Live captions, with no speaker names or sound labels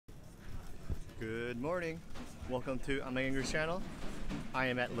Good morning. Welcome to my English channel. I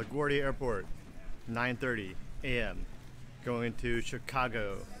am at LaGuardia Airport, 9:30 a.m. going to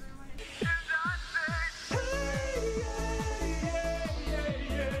Chicago.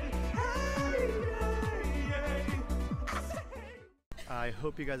 I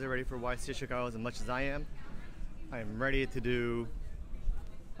hope you guys are ready for YCS Chicago as much as I am. I am ready to do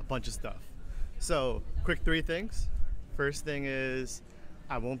a bunch of stuff. So, quick three things. First thing is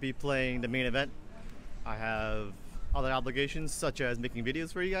I won't be playing the main event. I have other obligations such as making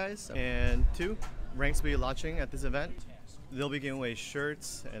videos for you guys. And two, ranks will be launching at this event. They'll be giving away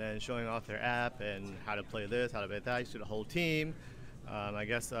shirts and then showing off their app and how to play this, how to play that. You see the whole team. I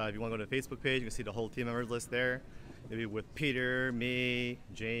guess if you want to go to the Facebook page, you can see the whole team members list there. It'll be with Peter, me,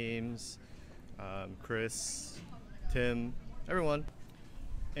 James, Chris, Tim, everyone.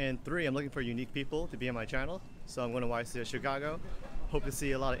 And three, I'm looking for unique people to be on my channel. So I'm going to YCS Chicago. Hope to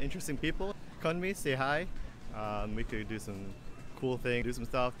see a lot of interesting people. Come to me, say hi. We could do some cool things, do some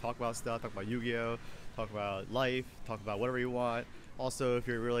stuff, talk about Yu-Gi-Oh, talk about life, talk about whatever you want. Also, if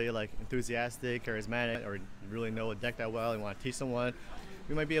you're really like enthusiastic, charismatic, or you really know a deck that well and want to teach someone,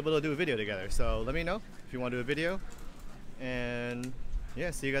 we might be able to do a video together. So let me know if you want to do a video. And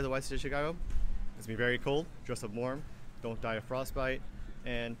yeah, see you guys at YCS Chicago. It's gonna be very cold. Dress up warm. Don't die of frostbite.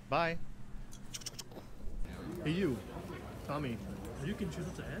 And bye. Hey you, Tommy. You can choose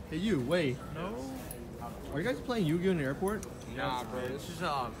what to add? Hey you, wait. No. Are you guys playing Yu-Gi-Oh in the airport? Nah, bro. This is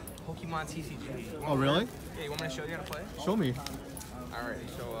Pokemon TCG. Oh, really? Yeah, you want me to show you how to play? Show me. Alright,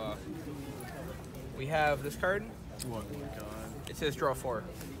 so we have this card. What? Oh my god. It says draw 4.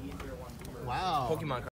 Wow. Pokemon card.